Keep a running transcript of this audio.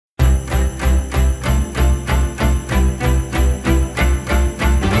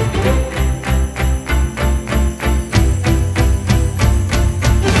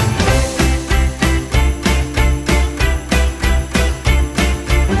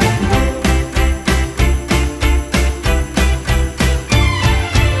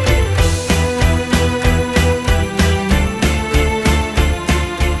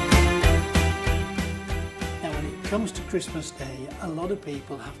Christmas Day, a lot of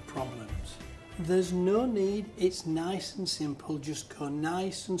people have problems. There's no need, it's nice and simple, just go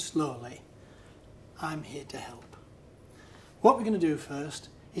nice and slowly. I'm here to help. What we're going to do first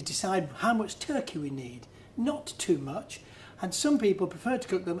is decide how much turkey we need, not too much, and some people prefer to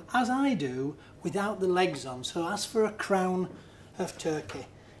cook them, as I do, without the legs on, so ask for a crown of turkey.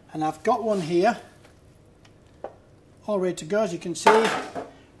 And I've got one here, all ready to go, as you can see.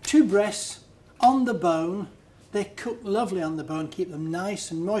 2 breasts on the bone. They cook lovely on the bone, keep them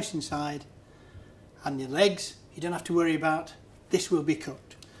nice and moist inside. And your legs, you don't have to worry about, this will be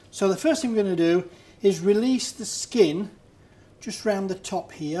cooked. So the first thing we're going to do is release the skin just round the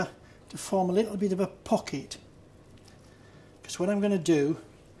top here to form a little bit of a pocket. Because what I'm going to do,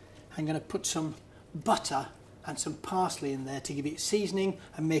 I'm going to put some butter and some parsley in there to give it seasoning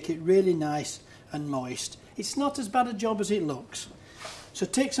and make it really nice and moist. It's not as bad a job as it looks. So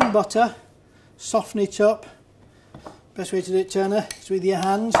take some butter, soften it up. Best way to do it, Turner, is with your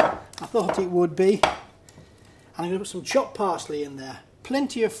hands. I thought it would be. And I'm going to put some chopped parsley in there.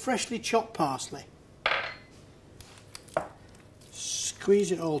 Plenty of freshly chopped parsley.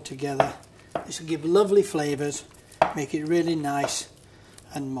 Squeeze it all together. This will give lovely flavours, make it really nice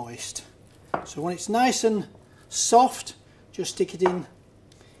and moist. So when it's nice and soft, just stick it in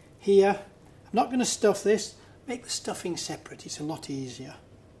here. I'm not going to stuff this. Make the stuffing separate, it's a lot easier.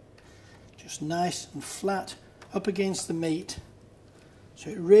 Just nice and flat up against the meat, so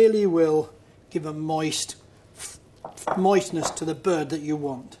it really will give a moistness to the bird that you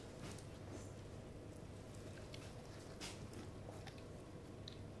want.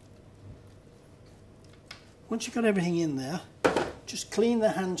 Once you've got everything in there, just clean the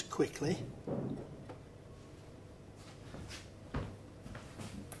hands quickly.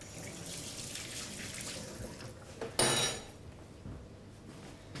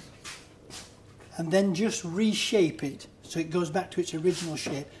 And then just reshape it so it goes back to its original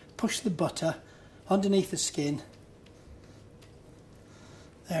shape. Push the butter underneath the skin.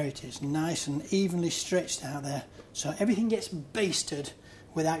 There it is, nice and evenly stretched out there. So everything gets basted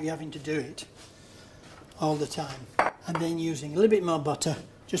without you having to do it all the time. And then using a little bit more butter,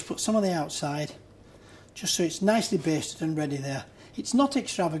 just put some on the outside, just so it's nicely basted and ready there. It's not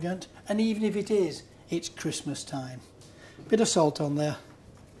extravagant, and even if it is, it's Christmas time. Bit of salt on there.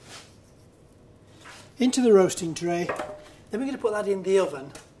 Into the roasting tray. Then we're going to put that in the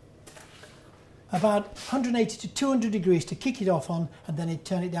oven about 180 to 200 degrees to kick it off on, and then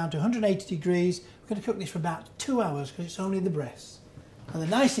turn it down to 180 degrees. We're going to cook this for about 2 hours because it's only the breasts. And the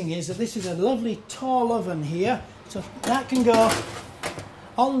nice thing is that this is a lovely tall oven here, so that can go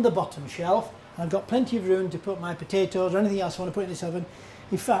on the bottom shelf. And I've got plenty of room to put my potatoes or anything else I want to put in this oven.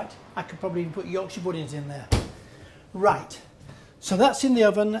 In fact, I could probably even put Yorkshire puddings in there. Right, so that's in the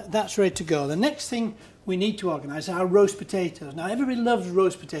oven, that's ready to go. The next thing we need to organise are roast potatoes. Now everybody loves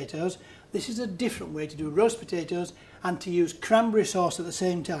roast potatoes. This is a different way to do roast potatoes and to use cranberry sauce at the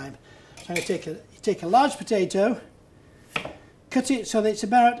same time. So I'm going to take a large potato, cut it so that it's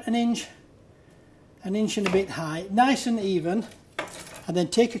about an inch and a bit high, nice and even, and then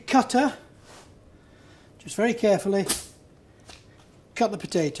take a cutter, just very carefully, cut the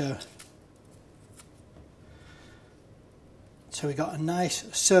potato. So we've got a nice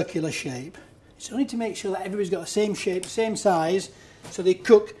circular shape. It's only to make sure that everybody's got the same shape, same size, so they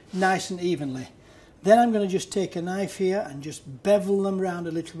cook nice and evenly. Then I'm going to just take a knife here and just bevel them round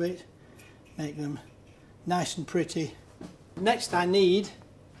a little bit, make them nice and pretty. Next I need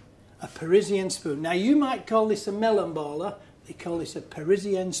a Parisian spoon. Now you might call this a melon baller, they call this a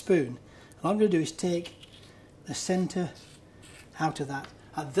Parisian spoon. And what I'm going to do is take the centre out of that,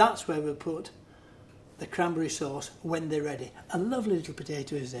 and that's where we'll put the cranberry sauce when they're ready. A lovely little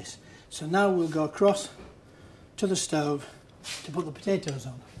potato is this. So now we'll go across to the stove to put the potatoes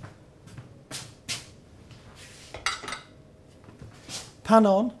on. Pan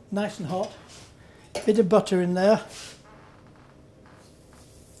on, nice and hot. Bit of butter in there.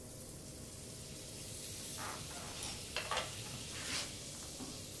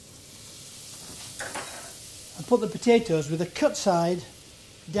 And put the potatoes with the cut side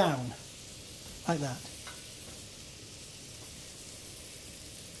down, like that.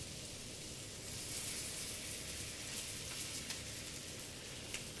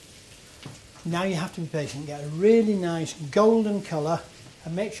 Now you have to be patient, get a really nice golden colour,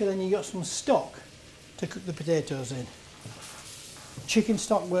 and make sure then you've got some stock to cook the potatoes in. Chicken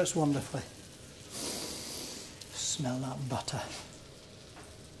stock works wonderfully. Smell that butter.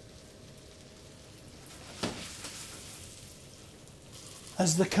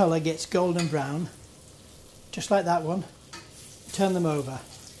 As the colour gets golden brown, just like that one, turn them over.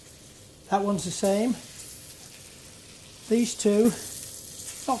 That one's the same. These two,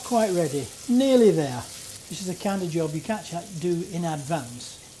 not quite ready, nearly there. This is the kind of job you can't do in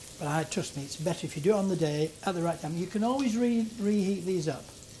advance, but trust me, it's better if you do it on the day at the right time. You can always reheat these up.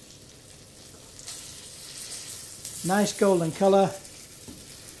 Nice golden colour,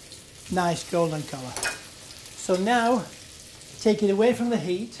 nice golden colour. So now, take it away from the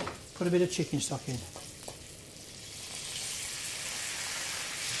heat, put a bit of chicken stock in.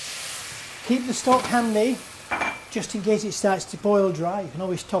 Keep the stock handy, just in case it starts to boil dry. You can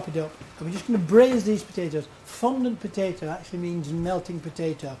always top it up. And we're just going to braise these potatoes. Fondant potato actually means melting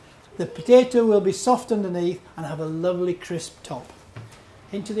potato. The potato will be soft underneath and have a lovely crisp top.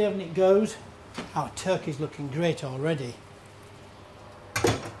 Into the oven it goes. Our turkey's looking great already.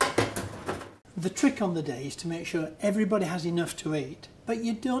 The trick on the day is to make sure everybody has enough to eat, but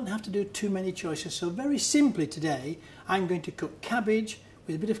you don't have to do too many choices. So very simply today, I'm going to cook cabbage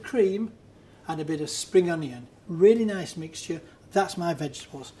with a bit of cream and a bit of spring onion. Really nice mixture. That's my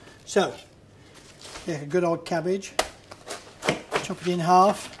vegetables. So, take a good old cabbage, chop it in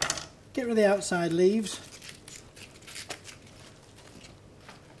half, get rid of the outside leaves,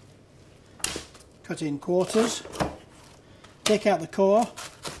 cut in quarters, take out the core,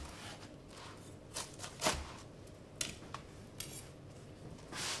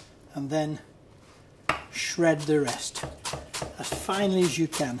 and then shred the rest as finely as you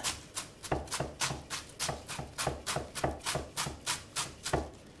can.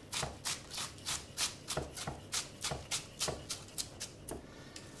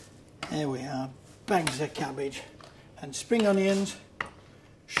 There we are, bags of cabbage and spring onions,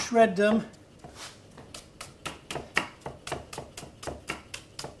 shred them.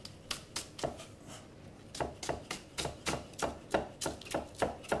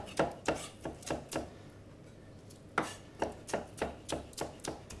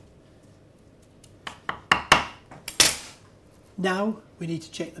 Now we need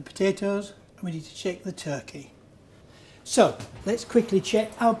to check the potatoes and we need to check the turkey. So let's quickly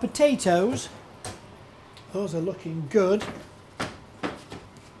check our potatoes. Those are looking good.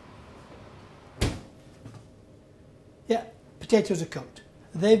 Yeah, potatoes are cooked.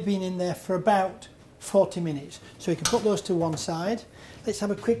 They've been in there for about 40 minutes. So we can put those to one side. Let's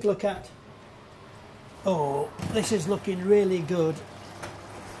have a quick look at, oh, this is looking really good.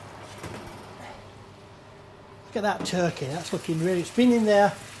 Look at that turkey, that's looking really, it's been in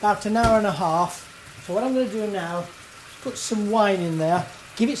there about an hour and a half. So what I'm going to do now, put some wine in there,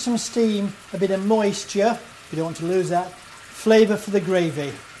 give it some steam, a bit of moisture, you don't want to lose that, flavour for the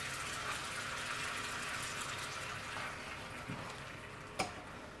gravy.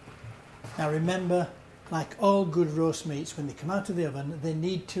 Now remember, like all good roast meats, when they come out of the oven, they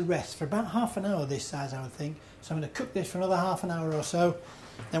need to rest for about half an hour this size, I would think. So I'm going to cook this for another half an hour or so,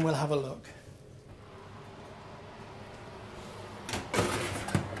 then we'll have a look.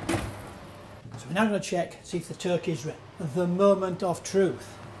 So we're now going to check, see if the turkey is ready. The moment of truth.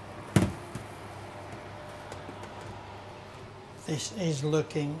 This is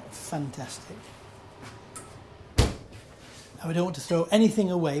looking fantastic. Now we don't want to throw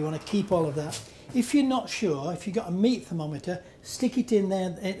anything away, we want to keep all of that. If you're not sure, if you've got a meat thermometer, stick it in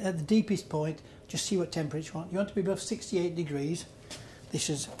there at the deepest point, just see what temperature you want. You want to be above 68 degrees.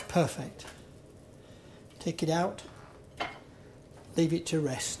 This is perfect. Take it out, leave it to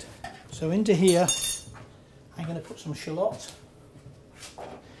rest. So into here, I'm going to put some shallots.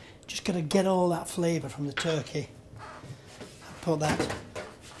 Just got to get all that flavour from the turkey. Put that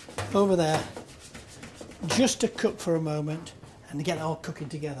over there, just to cook for a moment and get it all cooking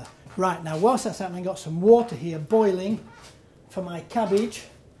together. Right, now whilst that's happening, I've got some water here boiling for my cabbage.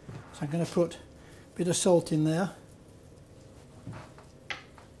 So I'm going to put a bit of salt in there.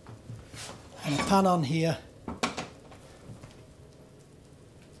 And a pan on here.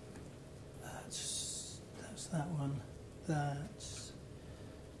 That's that one. That's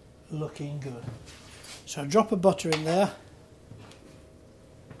looking good. So a drop of butter in there.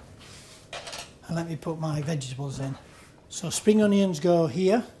 And let me put my vegetables in. So spring onions go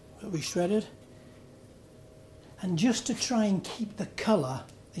here, that we shredded. And just to try and keep the colour,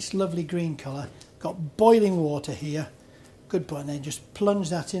 this lovely green colour, got boiling water here. Good point there, just plunge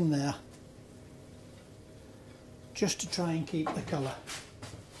that in there. Just to try and keep the colour.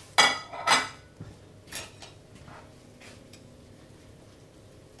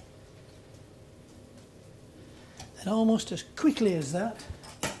 And almost as quickly as that,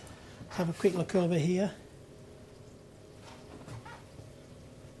 have a quick look over here.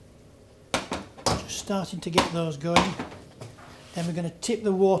 Just starting to get those going. Then we're going to tip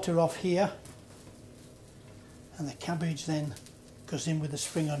the water off here. And the cabbage then goes in with the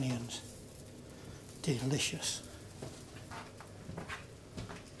spring onions. Delicious.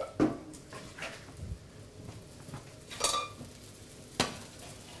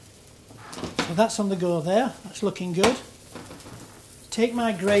 So that's on the go there, that's looking good. Take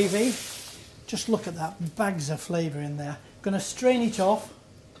my gravy, just look at that, bags of flavour in there. I'm going to strain it off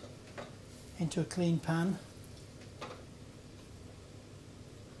into a clean pan.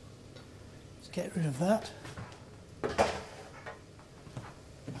 Let's get rid of that.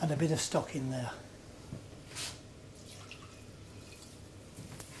 Add a bit of stock in there.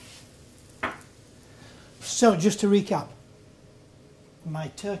 So just to recap, my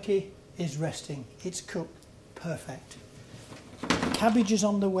turkey is resting, it's cooked, perfect. Cabbage is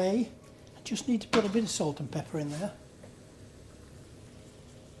on the way. I just need to put a bit of salt and pepper in there.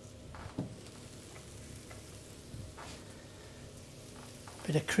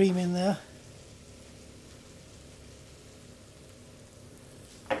 Bit of cream in there.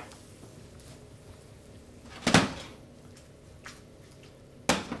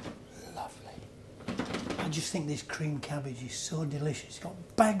 Lovely. I just think this cream cabbage is so delicious. It's got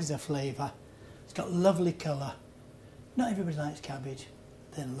bags of flavour. It's got lovely colour. Not everybody likes cabbage,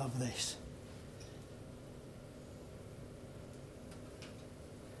 they love this.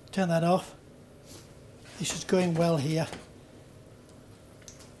 Turn that off. This is going well here.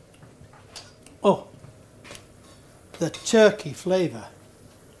 Oh, the turkey flavour.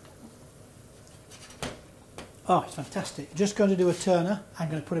 Oh, it's fantastic. Just going to do a turner. I'm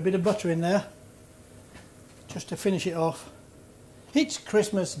going to put a bit of butter in there, just to finish it off. It's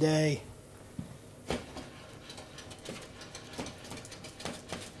Christmas Day.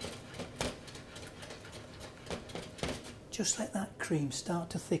 Just let that cream start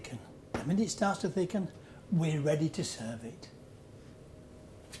to thicken. The minute it starts to thicken, we're ready to serve it.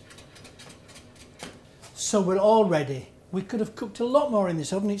 So we're all ready. We could have cooked a lot more in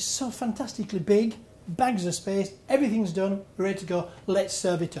this oven. It's so fantastically big, bags of space, everything's done, we're ready to go. Let's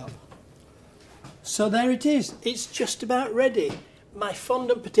serve it up. So there it is. It's just about ready. My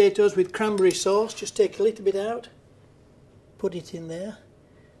fondant potatoes with cranberry sauce. Just take a little bit out, put it in there.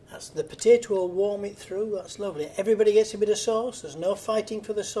 That's the potato will warm it through. That's lovely. Everybody gets a bit of sauce. There's no fighting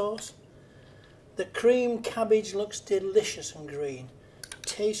for the sauce. The cream cabbage looks delicious and green.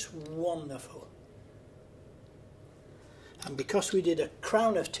 Tastes wonderful. And because we did a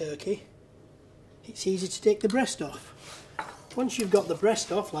crown of turkey, it's easy to take the breast off. Once you've got the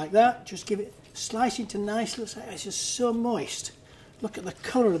breast off like that, just give it, slice it into nice, looks like it's just so moist. Look at the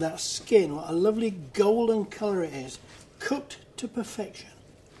colour of that skin. What a lovely golden colour it is. Cooked to perfection.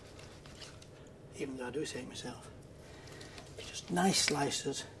 Even though I do say it myself. It's just nice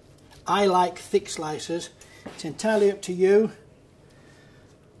slices. I like thick slices. It's entirely up to you.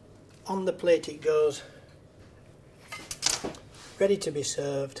 On the plate it goes. Ready to be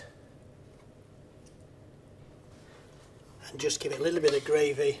served. And just give it a little bit of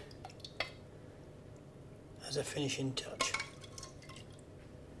gravy as a finishing touch.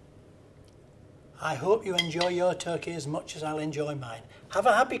 I hope you enjoy your turkey as much as I'll enjoy mine. Have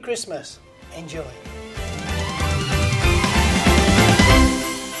a happy Christmas. Enjoy.